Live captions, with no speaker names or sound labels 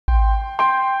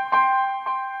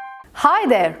Hi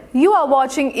there, you are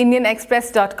watching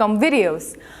IndianExpress.com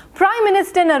videos. Prime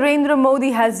Minister Narendra Modi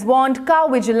has warned cow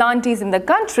vigilantes in the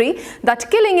country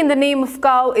that killing in the name of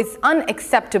cow is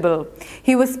unacceptable.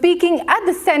 He was speaking at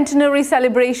the centenary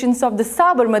celebrations of the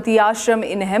Sabarmati Ashram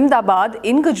in Ahmedabad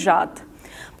in Gujarat.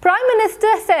 Prime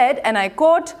Minister said, and I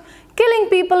quote, "Killing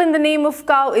people in the name of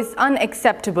cow is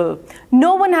unacceptable.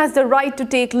 No one has the right to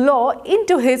take law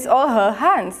into his or her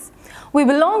hands. We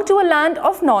belong to a land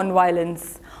of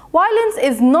non-violence. Violence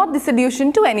is not the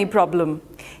solution to any problem."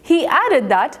 He added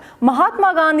that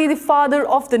Mahatma Gandhi, the father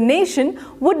of the nation,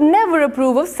 would never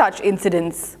approve of such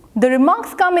incidents. The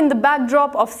remarks come in the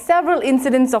backdrop of several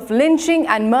incidents of lynching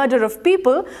and murder of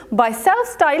people by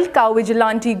self-styled cow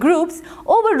vigilante groups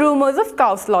over rumors of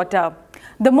cow slaughter.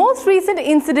 The most recent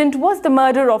incident was the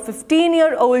murder of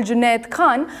 15-year-old Junaid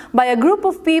Khan by a group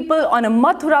of people on a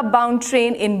Mathura-bound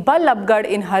train in Ballabgarh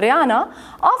in Haryana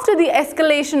after the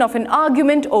escalation of an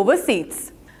argument over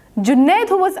seats. Junaid,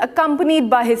 who was accompanied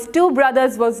by his two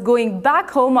brothers, was going back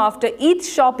home after Eid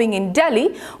shopping in Delhi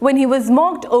when he was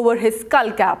mocked over his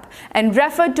skull cap and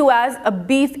referred to as a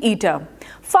beef eater.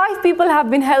 5 people have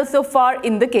been held so far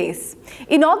in the case.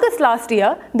 In August last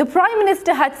year, the Prime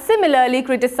Minister had similarly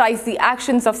criticized the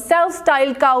actions of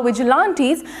self-styled cow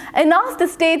vigilantes and asked the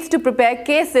states to prepare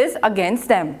cases against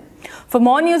them. For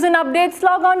more news and updates,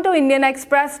 log on to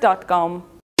IndianExpress.com.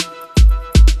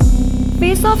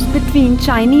 Face-offs between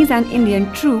Chinese and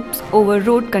Indian troops over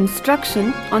road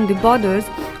construction on the borders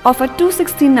of a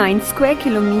 269 square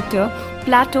kilometer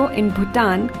plateau in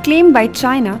Bhutan claimed by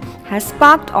China has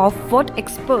sparked off what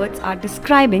experts are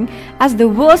describing as the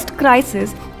worst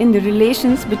crisis in the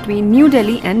relations between New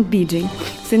Delhi and Beijing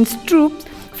since troops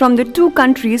from the two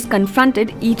countries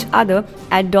confronted each other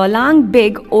at Dolang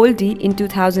Beg Oldie in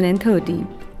 2013.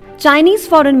 Chinese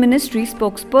Foreign Ministry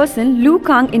spokesperson Lu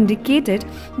Kang indicated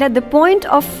that the point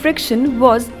of friction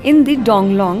was in the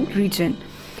Donglong region,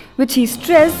 which he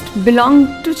stressed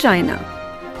belonged to China.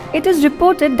 It is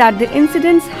reported that the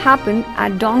incidents happened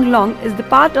at Donglong is the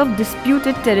part of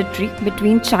disputed territory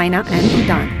between China and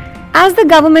Bhutan. As the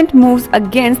government moves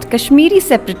against Kashmiri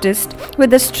separatists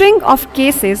with a string of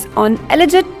cases on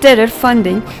alleged terror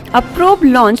funding, a probe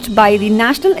launched by the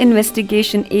National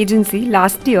Investigation Agency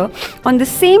last year on the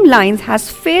same lines has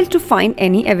failed to find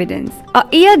any evidence. A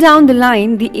year down the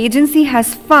line, the agency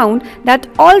has found that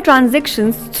all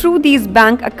transactions through these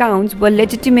bank accounts were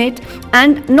legitimate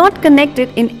and not connected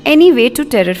in any way to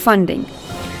terror funding.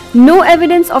 No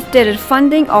evidence of terror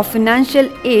funding or financial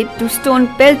aid to stone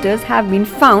pelters have been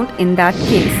found in that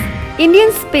case.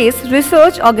 Indian Space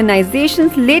Research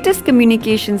Organization's latest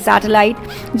communication satellite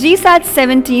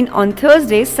GSAT-17 on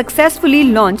Thursday successfully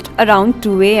launched around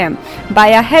 2 a.m. by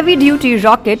a heavy-duty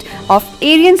rocket of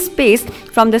Arianespace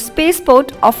from the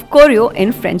spaceport of Koryo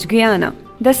in French Guiana.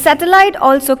 The satellite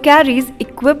also carries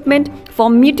equipment for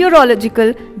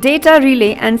meteorological data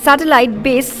relay and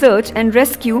satellite-based search and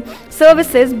rescue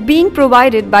services being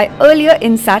provided by earlier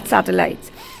INSAT satellites.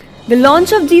 The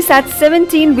launch of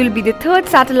GSAT-17 will be the third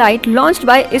satellite launched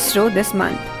by ISRO this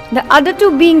month, the other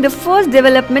two being the first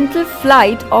developmental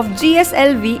flight of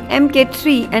GSLV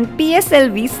Mk3 and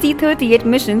PSLV C-38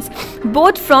 missions,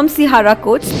 both from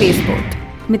Siharakot spaceport.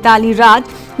 Mithali Raj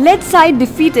led side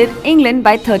defeated England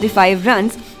by 35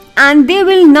 runs and they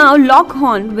will now lock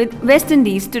horn with West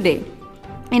Indies today.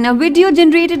 In a video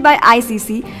generated by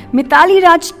ICC, Mithali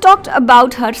Raj talked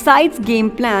about her side's game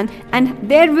plan and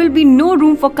there will be no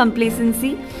room for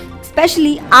complacency,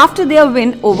 especially after their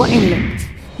win over England.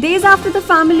 Days after the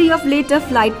family of later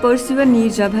flight pursuer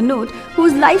Neerja Bhanot,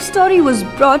 whose life story was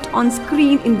brought on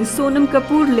screen in the Sonam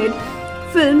Kapoor-led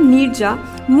film Neerja,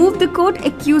 moved the court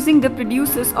accusing the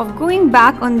producers of going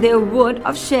back on their word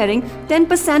of sharing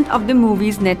 10% of the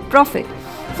movie's net profit.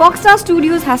 Foxstar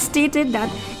Studios has stated that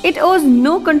it owes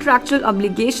no contractual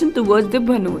obligation towards the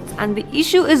Bhanots and the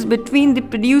issue is between the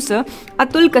producer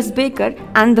Atul Kasbekar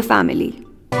and the family.